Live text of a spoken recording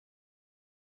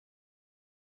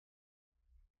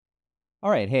All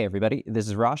right, hey everybody, this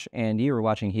is Rosh, and you are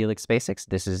watching Helix Basics.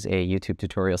 This is a YouTube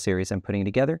tutorial series I'm putting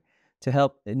together to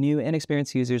help new and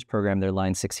experienced users program their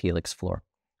Line 6 Helix Floor.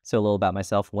 So a little about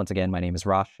myself. Once again, my name is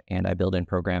Rosh, and I build and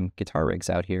program guitar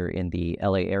rigs out here in the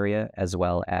LA area as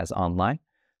well as online.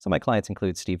 So my clients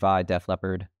include Steve Vai,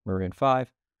 Leppard, Maroon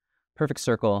 5, Perfect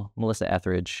Circle, Melissa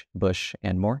Etheridge, Bush,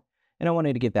 and more. And I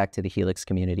wanted to give back to the Helix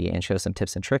community and show some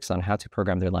tips and tricks on how to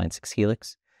program their Line 6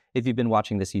 Helix. If you've been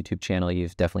watching this YouTube channel,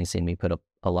 you've definitely seen me put up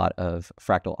a lot of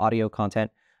fractal audio content.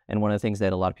 And one of the things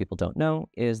that a lot of people don't know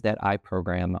is that I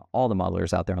program all the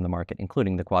modelers out there on the market,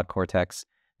 including the Quad Cortex,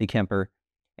 the Kemper,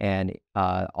 and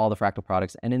all the fractal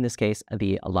products. And in this case,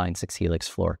 the Line 6 Helix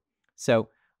Floor. So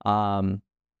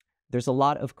there's a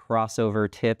lot of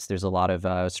crossover tips. There's a lot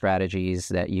of strategies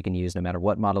that you can use no matter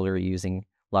what modeler you're using.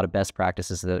 A lot of best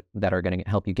practices that are going to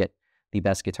help you get the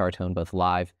best guitar tone, both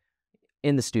live,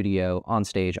 in the studio, on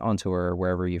stage, on tour,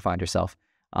 wherever you find yourself.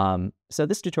 So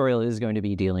this tutorial is going to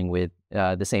be dealing with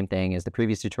the same thing as the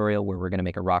previous tutorial, where we're going to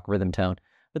make a rock rhythm tone.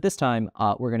 But this time,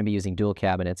 we're going to be using dual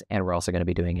cabinets, and we're also going to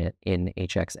be doing it in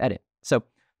HX Edit. So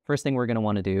first thing we're going to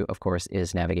want to do, of course,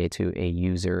 is navigate to a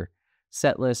user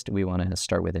set list. We want to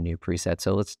start with a new preset.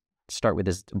 So let's start with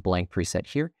this blank preset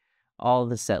here. All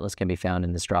of the set lists can be found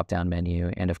in this drop-down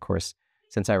menu. And of course,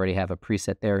 since I already have a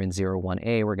preset there in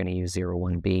 01A, we're going to use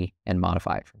 01B and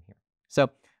modify it from here. So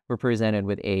we're presented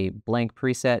with a blank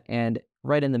preset, and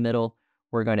right in the middle,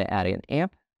 we're going to add an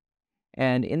amp.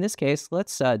 And in this case,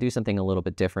 let's do something a little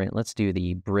bit different. Let's do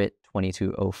the Brit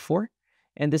 2204.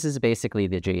 And this is basically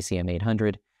the JCM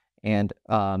 800. And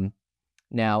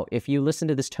now, if you listen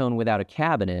to this tone without a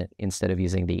cabinet, instead of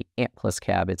using the amp plus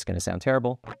cab, it's going to sound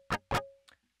terrible.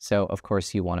 So, of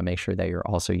course, you want to make sure that you're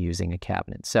also using a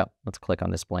cabinet. So let's click on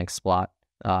this blank spot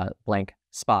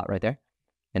right there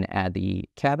and add the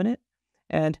cabinet.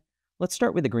 And let's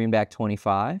start with the Greenback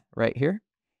 25 right here.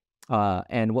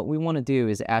 And what we want to do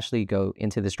is actually go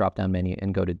into this drop-down menu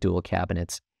and go to dual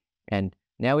cabinets. And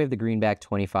now we have the Greenback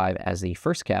 25 as the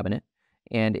first cabinet,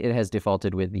 and it has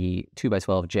defaulted with the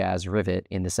 2x12 jazz rivet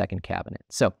in the second cabinet.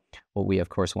 So what we, of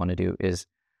course, want to do is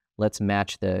let's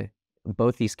match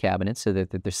both these cabinets so that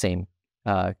they're the same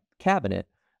cabinet.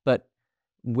 But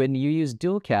when you use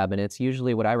dual cabinets,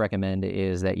 usually what I recommend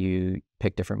is that you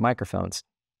pick different microphones.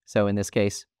 So in this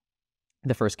case,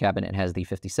 the first cabinet has the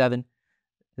 57.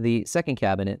 The second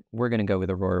cabinet, we're going to go with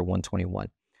a Royer 121.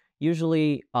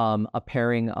 Usually a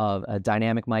pairing of a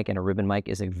dynamic mic and a ribbon mic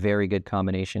is a very good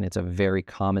combination. It's a very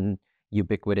common,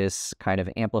 ubiquitous kind of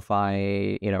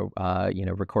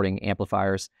recording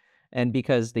amplifiers. And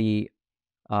because the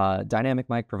dynamic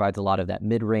mic provides a lot of that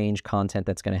mid-range content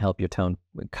that's going to help your tone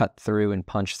cut through and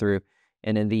punch through.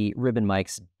 And then the ribbon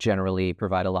mics generally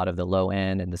provide a lot of the low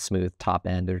end and the smooth top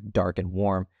end. They're dark and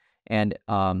warm. And,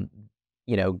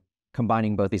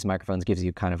 combining both these microphones gives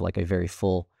you kind of like a very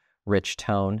full, rich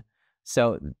tone.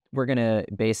 So we're going to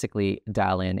basically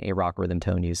dial in a rock rhythm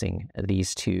tone using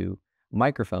these two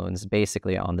microphones,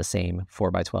 basically on the same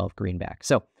 4x12 greenback.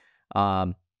 So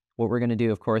what we're going to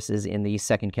do, of course, is in the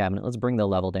second cabinet, let's bring the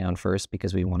level down first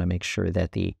because we want to make sure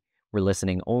that we're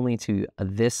listening only to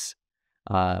this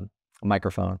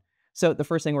microphone. So the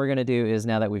first thing we're going to do is,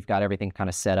 now that we've got everything kind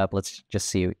of set up, let's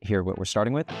just hear what we're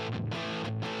starting with.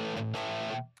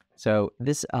 So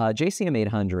this JCM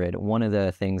 800, one of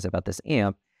the things about this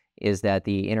amp is that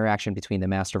the interaction between the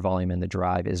master volume and the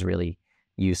drive is really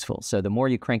useful. So the more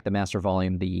you crank the master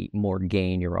volume, the more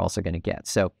gain you're also going to get.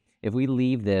 So if we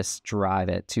leave this drive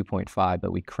at 2.5,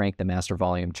 but we crank the master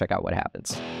volume, check out what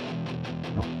happens.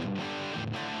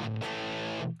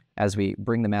 As we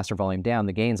bring the master volume down,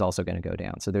 the gain's also going to go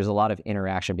down. So there's a lot of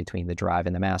interaction between the drive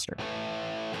and the master.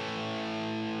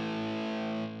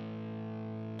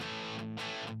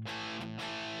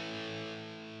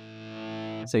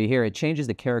 So you hear it changes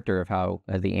the character of how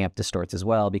the amp distorts as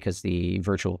well, because the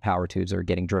virtual power tubes are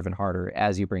getting driven harder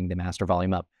as you bring the master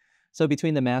volume up. So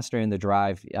between the master and the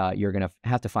drive, you're going to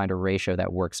have to find a ratio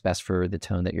that works best for the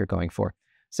tone that you're going for.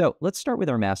 So let's start with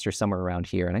our master somewhere around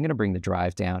here, and I'm going to bring the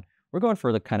drive down. We're going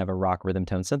for the kind of a rock rhythm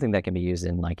tone, something that can be used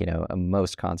in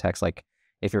most contexts. Like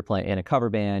if you're playing in a cover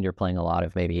band, you're playing a lot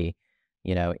of maybe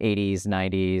 80s,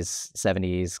 90s,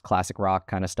 70s, classic rock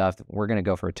kind of stuff. We're going to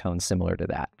go for a tone similar to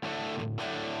that.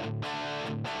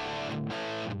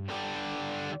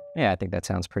 Yeah, I think that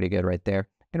sounds pretty good right there.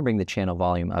 I'm going to bring the channel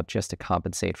volume up just to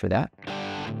compensate for that.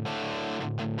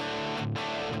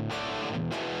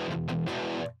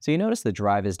 So you notice the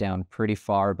drive is down pretty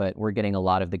far, but we're getting a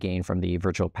lot of the gain from the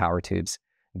virtual power tubes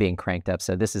being cranked up.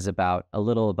 So this is about a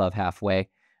little above halfway.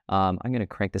 I'm going to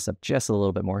crank this up just a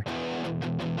little bit more.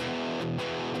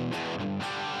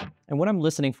 And what I'm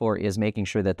listening for is making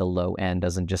sure that the low end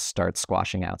doesn't just start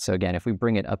squashing out. So again, if we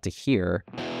bring it up to here,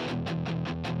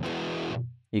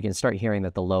 you can start hearing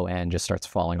that the low end just starts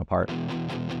falling apart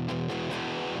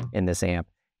in this amp.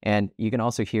 And you can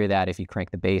also hear that if you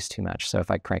crank the bass too much. So if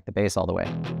I crank the bass all the way,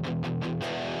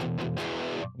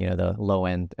 you know, the low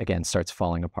end again starts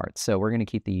falling apart. So we're going to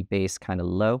keep the bass kind of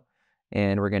low,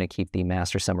 and we're going to keep the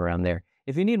master somewhere around there.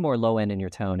 If you need more low end in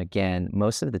your tone, again,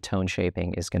 most of the tone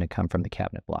shaping is going to come from the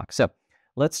cabinet block. So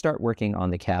let's start working on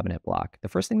the cabinet block. The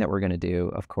first thing that we're going to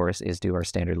do, of course, is do our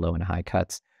standard low and high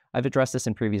cuts. I've addressed this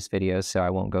in previous videos, so I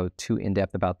won't go too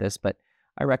in-depth about this, but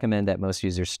I recommend that most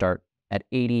users start at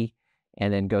 80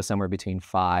 and then go somewhere between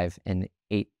 5 and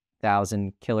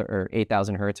 8,000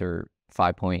 hertz or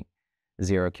 5.0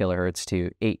 kilohertz to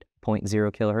 8.0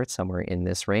 kilohertz, somewhere in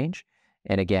this range.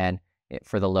 And again,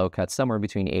 for the low cuts, somewhere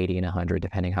between 80 and 100,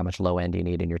 depending how much low end you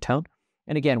need in your tone.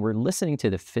 And again, we're listening to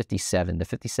the 57. The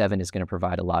 57 is going to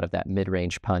provide a lot of that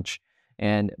mid-range punch.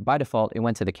 And by default, it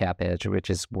went to the cap edge, which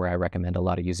is where I recommend a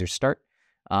lot of users start.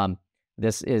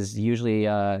 This is usually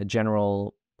a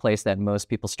general place that most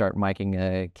people start miking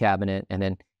a cabinet. And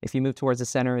then if you move towards the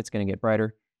center, it's going to get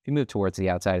brighter. If you move towards the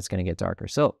outside, it's going to get darker.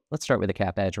 So let's start with the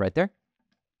cap edge right there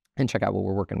and check out what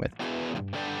we're working with.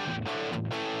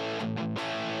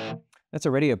 That's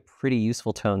already a pretty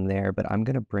useful tone there, but I'm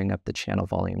going to bring up the channel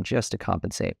volume just to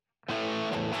compensate.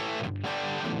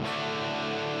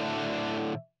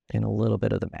 And a little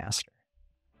bit of the master.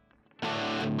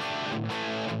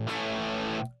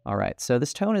 All right, so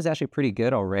this tone is actually pretty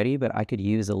good already, but I could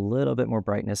use a little bit more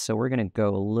brightness, so we're going to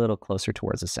go a little closer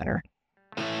towards the center.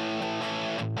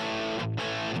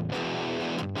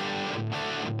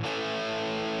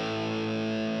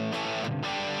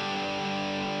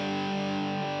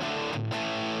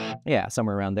 Yeah,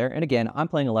 somewhere around there. And again, I'm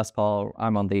playing a Les Paul.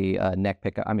 I'm on the neck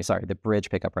pickup. The bridge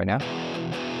pickup right now.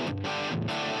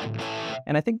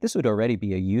 And I think this would already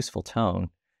be a useful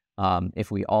tone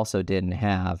if we also didn't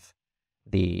have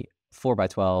the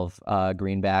 4x12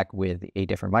 greenback with a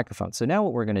different microphone. So now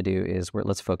what we're going to do is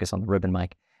let's focus on the ribbon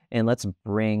mic, and let's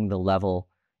bring the level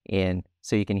in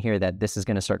so you can hear that this is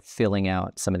going to start filling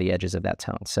out some of the edges of that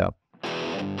tone. So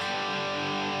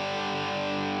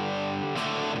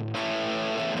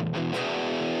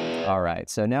all right,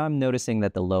 so now I'm noticing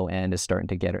that the low end is starting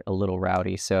to get a little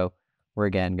rowdy. So we're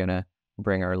again going to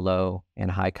bring our low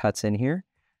and high cuts in here.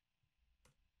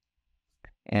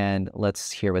 And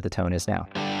let's hear what the tone is now.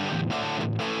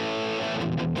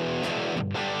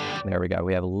 There we go.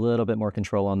 We have a little bit more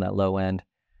control on that low end.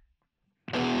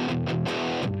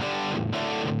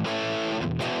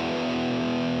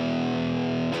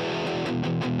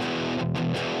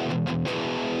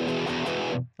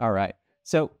 All right,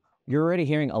 so you're already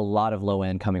hearing a lot of low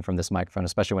end coming from this microphone,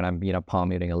 especially when I'm, palm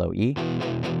muting a low E.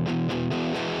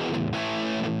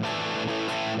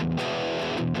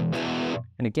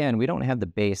 And again, we don't have the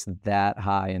bass that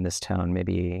high in this tone.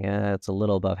 Maybe it's a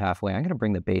little above halfway. I'm going to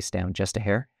bring the bass down just a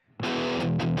hair.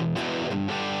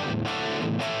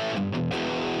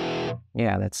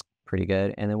 Yeah, that's pretty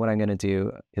good. And then what I'm going to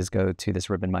do is go to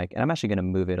this ribbon mic, and I'm actually going to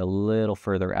move it a little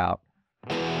further out.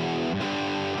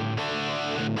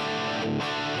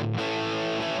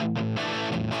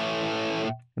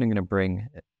 And I'm going to bring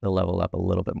the level up a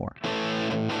little bit more.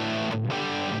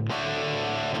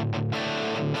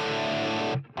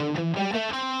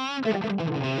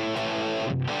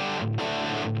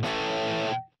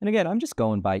 And again, I'm just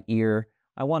going by ear.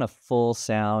 I want a full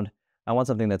sound. I want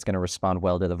something that's going to respond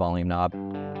well to the volume knob.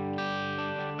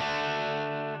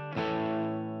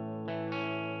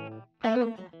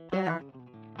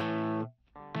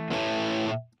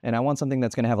 And I want something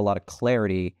that's going to have a lot of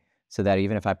clarity so that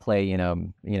even if I play,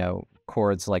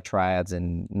 chords like triads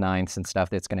and ninths and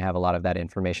stuff, it's going to have a lot of that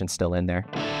information still in there.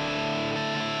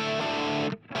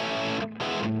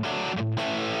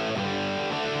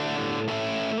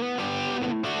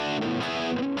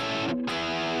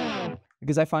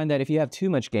 Because I find that if you have too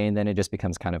much gain, then it just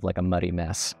becomes kind of like a muddy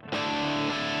mess.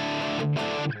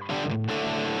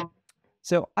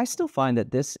 So I still find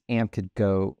that this amp could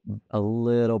go a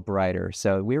little brighter.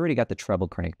 So we already got the treble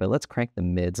crank, but let's crank the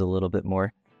mids a little bit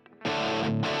more.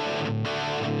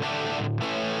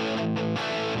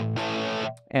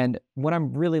 And what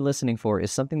I'm really listening for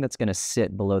is something that's going to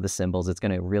sit below the cymbals. It's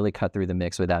going to really cut through the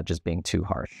mix without just being too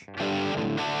harsh.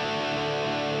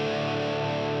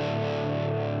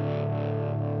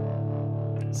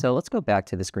 So let's go back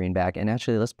to this greenback, and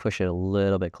actually let's push it a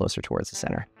little bit closer towards the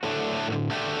center.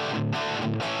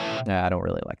 Nah, I don't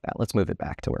really like that. Let's move it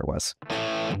back to where it was.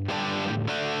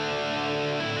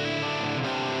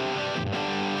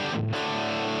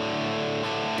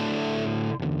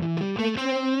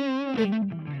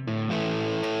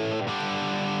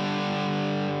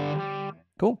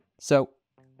 Cool. So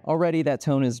already that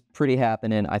tone is pretty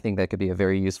happening. I think that could be a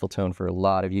very useful tone for a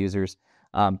lot of users.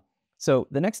 So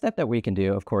the next step that we can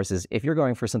do, of course, is if you're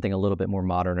going for something a little bit more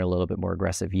modern or a little bit more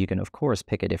aggressive, you can, of course,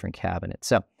 pick a different cabinet.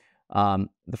 So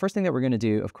the first thing that we're going to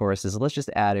do, of course, is let's just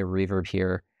add a reverb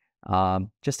here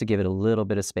just to give it a little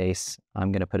bit of space.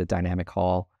 I'm going to put a dynamic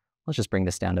hall. Let's just bring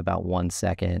this down to about 1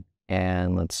 second,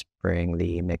 and let's bring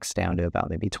the mix down to about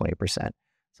maybe 20%. So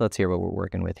let's hear what we're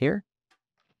working with here.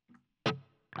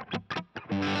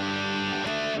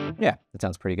 Yeah, that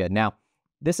sounds pretty good. Now,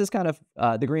 this is kind of,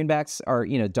 the greenbacks are,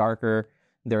 darker.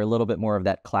 They're a little bit more of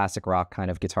that classic rock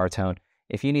kind of guitar tone.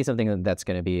 If you need something that's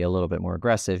going to be a little bit more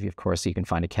aggressive, of course, you can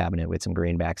find a cabinet with some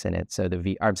greenbacks in it. So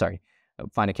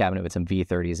find a cabinet with some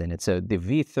V30s in it. So the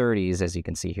V30s, as you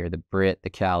can see here, the Brit, the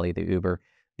Cali, the Uber,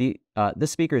 the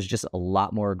speaker is just a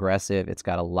lot more aggressive. It's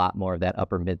got a lot more of that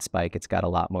upper mid spike. It's got a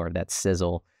lot more of that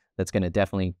sizzle that's going to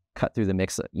definitely cut through the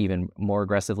mix even more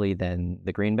aggressively than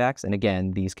the greenbacks. And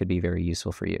again, these could be very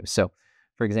useful for you. So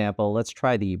for example, let's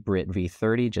try the Brit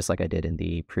V30, just like I did in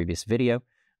the previous video.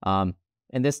 And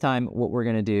this time, what we're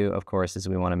going to do, of course, is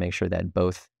we want to make sure that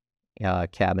both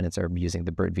cabinets are using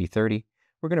the Brit V30.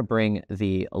 We're going to bring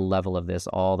the level of this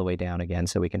all the way down again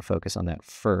so we can focus on that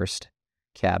first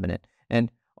cabinet.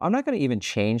 And I'm not going to even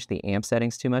change the amp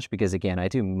settings too much because, again, I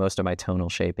do most of my tonal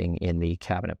shaping in the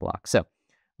cabinet block. So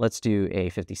let's do a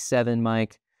 57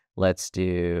 mic. Let's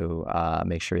do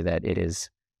make sure that it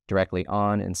is directly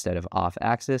on instead of off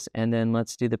axis. And then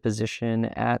let's do the position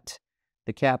at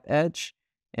the cap edge.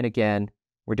 And again,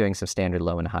 we're doing some standard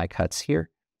low and high cuts here.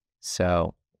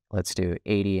 So let's do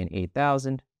 80 and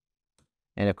 8,000.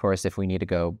 And of course, if we need to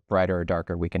go brighter or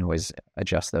darker, we can always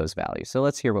adjust those values. So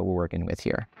let's hear what we're working with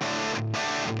here.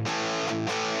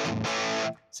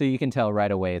 So you can tell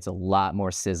right away, it's a lot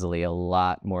more sizzly, a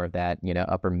lot more of that,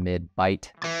 upper mid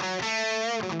bite.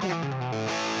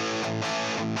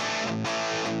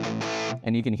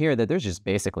 And you can hear that there's just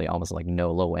basically almost like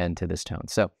no low end to this tone.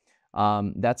 So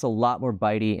that's a lot more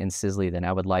bitey and sizzly than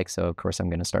I would like. So of course, I'm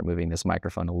going to start moving this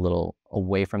microphone a little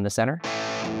away from the center.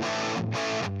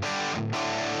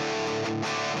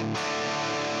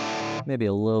 Maybe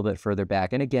a little bit further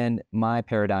back. And again, my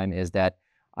paradigm is that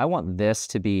I want this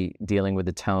to be dealing with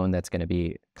the tone that's going to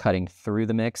be cutting through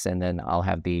the mix, and then I'll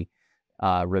have the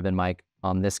ribbon mic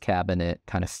on this cabinet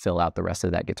kind of fill out the rest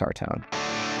of that guitar tone.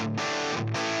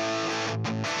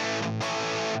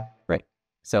 Great.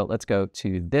 So let's go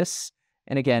to this.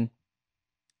 And again,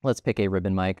 let's pick a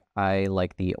ribbon mic. I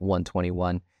like the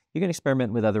 121. You can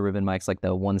experiment with other ribbon mics, like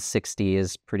the 160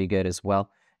 is pretty good as well.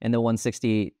 And the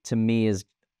 160 to me is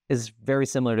very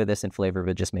similar to this in flavor,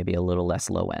 but just maybe a little less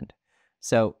low end.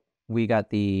 So we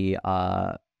got the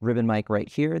ribbon mic right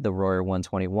here, the Royer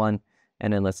 121,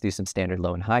 and then let's do some standard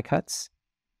low and high cuts.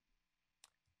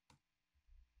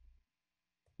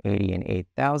 80 and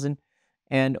 8,000.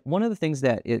 And one of the things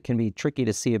that it can be tricky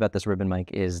to see about this ribbon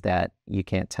mic is that you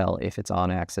can't tell if it's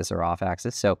on axis or off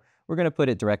axis. So we're going to put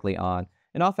it directly on.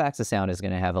 An off axis sound is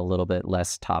going to have a little bit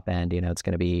less top end. It's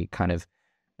going to be kind of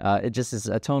it just is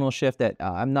a tonal shift that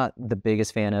I'm not the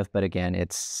biggest fan of, but again,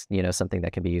 it's something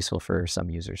that can be useful for some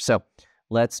users. So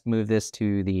let's move this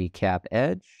to the cap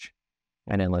edge,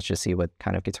 and then let's just see what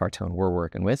kind of guitar tone we're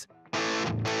working with.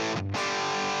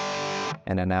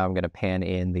 And then now I'm going to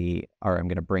I'm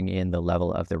going to bring in the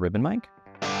level of the ribbon mic.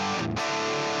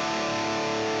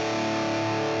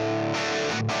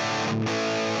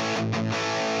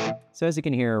 So as you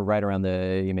can hear right around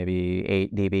the maybe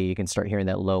 8 dB, you can start hearing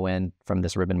that low end from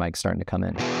this ribbon mic starting to come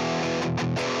in.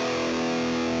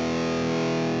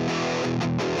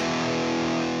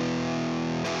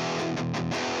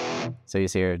 So you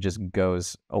see here, it just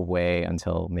goes away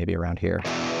until maybe around here.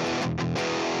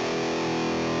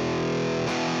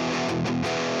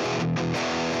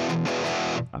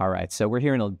 All right, so we're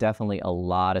hearing definitely a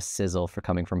lot of sizzle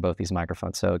coming from both these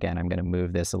microphones. So again, I'm going to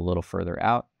move this a little further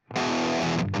out.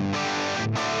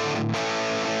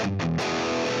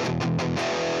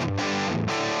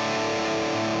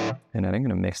 And then I'm going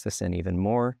to mix this in even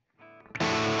more.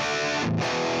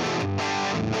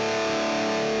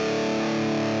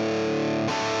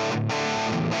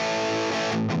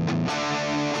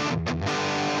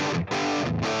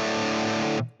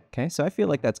 Okay, so I feel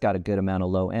like that's got a good amount of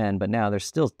low end, but now there's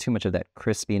still too much of that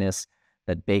crispiness,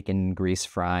 that bacon grease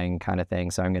frying kind of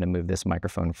thing. So I'm going to move this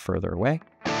microphone further away.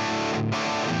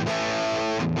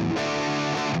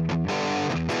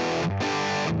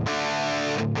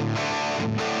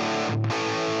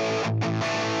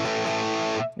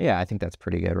 Yeah, I think that's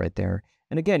pretty good right there.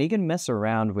 And again, you can mess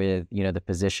around with, the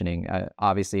positioning.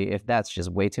 Obviously, if that's just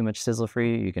way too much sizzle for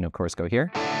you, you can of course go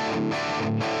here.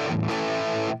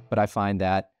 But I find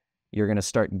that you're going to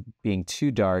start being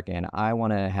too dark, and I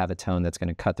want to have a tone that's going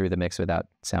to cut through the mix without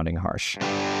sounding harsh.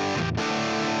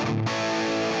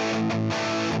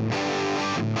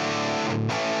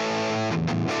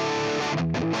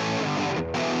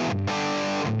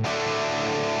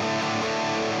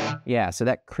 Yeah, so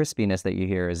that crispiness that you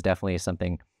hear is definitely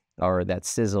something, or that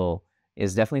sizzle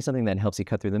is definitely something that helps you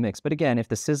cut through the mix. But again, if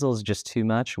the sizzle is just too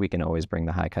much, we can always bring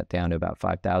the high cut down to about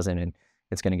 5,000, and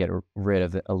it's going to get rid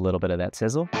of a little bit of that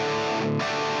sizzle.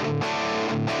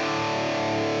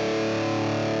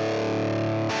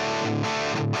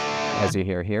 As you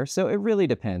hear here. So it really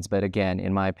depends. But again,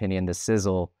 in my opinion, the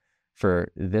sizzle for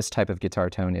this type of guitar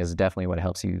tone is definitely what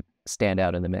helps you stand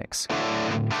out in the mix.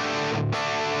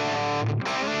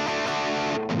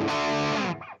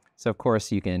 So of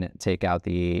course you can take out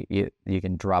you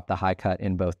can drop the high cut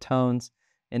in both tones.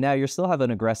 And now you still have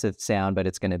an aggressive sound, but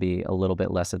it's going to be a little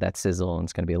bit less of that sizzle, and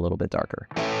it's going to be a little bit darker.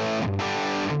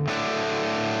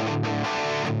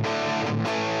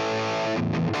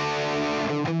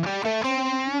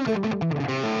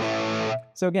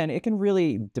 So again, it can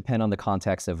really depend on the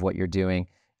context of what you're doing.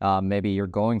 Maybe you're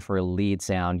going for a lead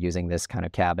sound using this kind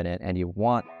of cabinet, and you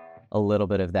want a little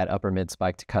bit of that upper mid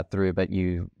spike to cut through, but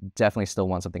you definitely still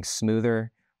want something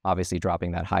smoother. Obviously,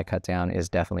 dropping that high cut down is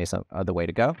definitely the way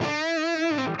to go,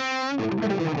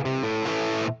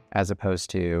 as opposed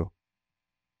to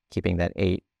keeping that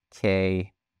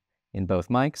 8K in both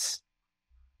mics.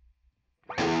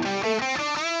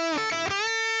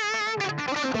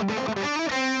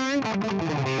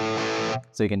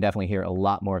 So you can definitely hear a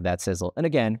lot more of that sizzle. And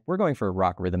again, we're going for a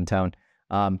rock rhythm tone.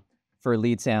 For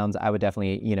lead sounds, I would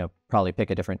definitely, probably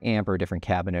pick a different amp or a different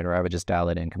cabinet, or I would just dial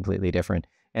it in completely different.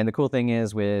 And the cool thing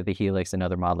is with the Helix and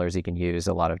other modelers, you can use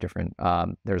a lot of different,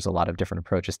 there's a lot of different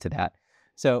approaches to that.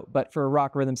 So, but for a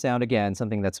rock rhythm sound, again,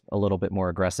 something that's a little bit more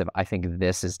aggressive, I think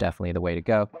this is definitely the way to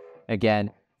go. Again,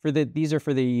 these are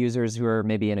for the users who are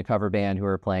maybe in a cover band, who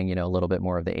are playing, a little bit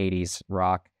more of the 80s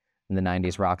rock and the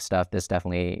 90s rock stuff. This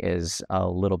definitely is a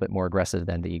little bit more aggressive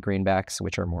than the greenbacks,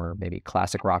 which are more maybe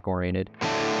classic rock oriented.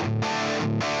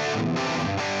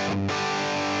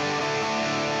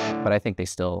 But I think they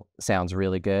still sounds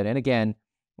really good. And again,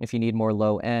 if you need more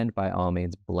low end, by all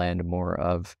means, blend more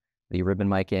of the ribbon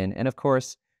mic in. And of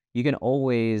course, you can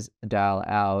always dial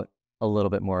out a little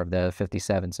bit more of the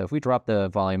 57. So if we drop the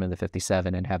volume in the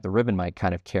 57 and have the ribbon mic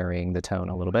kind of carrying the tone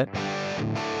a little bit,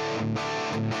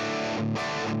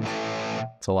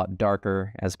 it's a lot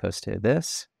darker as opposed to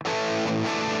this.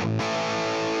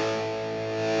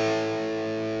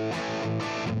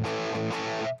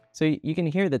 So you can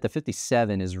hear that the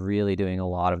 57 is really doing a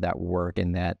lot of that work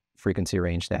in that frequency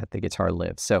range that the guitar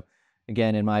lives. So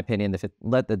again, in my opinion,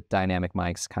 let the dynamic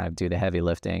mics kind of do the heavy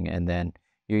lifting, and then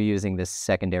you're using this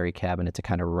secondary cabinet to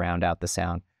kind of round out the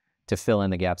sound, to fill in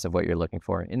the gaps of what you're looking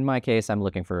for. In my case, I'm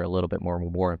looking for a little bit more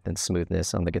warmth and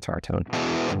smoothness on the guitar tone.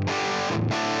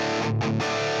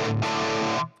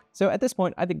 So at this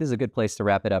point, I think this is a good place to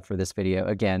wrap it up for this video.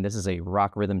 Again, this is a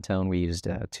rock rhythm tone. We used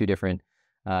two different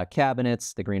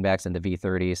cabinets, the greenbacks and the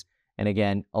V30s. And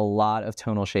again, a lot of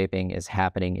tonal shaping is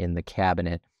happening in the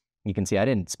cabinet. You can see I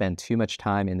didn't spend too much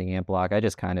time in the amp block. I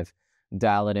just kind of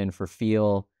dial it in for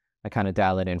feel. I kind of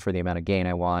dial it in for the amount of gain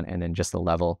I want, and then just the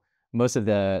level. Most of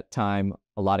the time,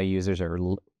 a lot of users are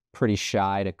pretty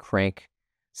shy to crank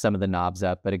some of the knobs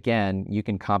up. But again, you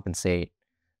can compensate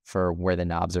for where the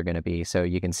knobs are going to be. So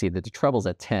you can see that the treble's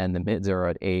at 10, the mids are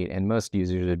at 8, and most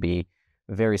users would be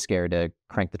very scared to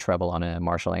crank the treble on a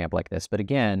Marshall amp like this. But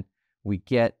again, we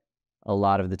get a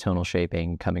lot of the tonal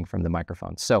shaping coming from the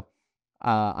microphone. So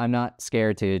I'm not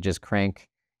scared to just crank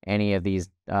any of these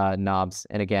knobs.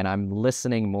 And again, I'm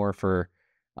listening more for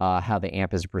how the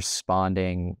amp is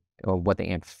responding, or what the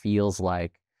amp feels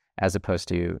like, as opposed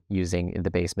to using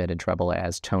the bass, mid, and treble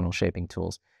as tonal shaping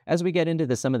tools. As we get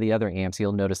into some of the other amps,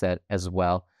 you'll notice that as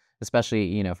well,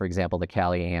 especially, for example, the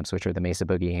Cali amps, which are the Mesa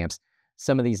Boogie amps.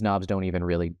 Some of these knobs don't even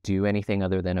really do anything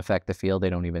other than affect the feel. They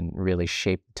don't even really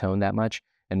shape the tone that much,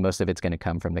 and most of it's going to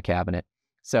come from the cabinet.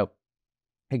 So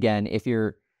again, if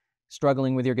you're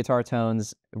struggling with your guitar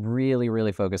tones, really,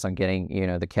 really focus on getting,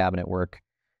 the cabinet work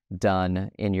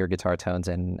done in your guitar tones,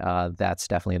 and that's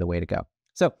definitely the way to go.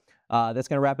 So that's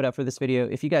going to wrap it up for this video.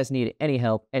 If you guys need any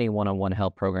help, any one-on-one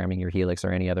help programming your Helix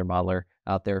or any other modeler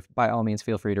out there, by all means,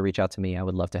 feel free to reach out to me. I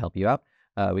would love to help you out.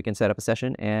 We can set up a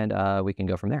session, and we can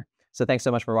go from there. So thanks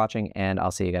so much for watching, and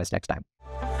I'll see you guys next time.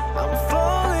 I'm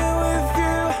falling with you,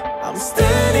 I'm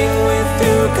standing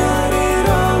with you.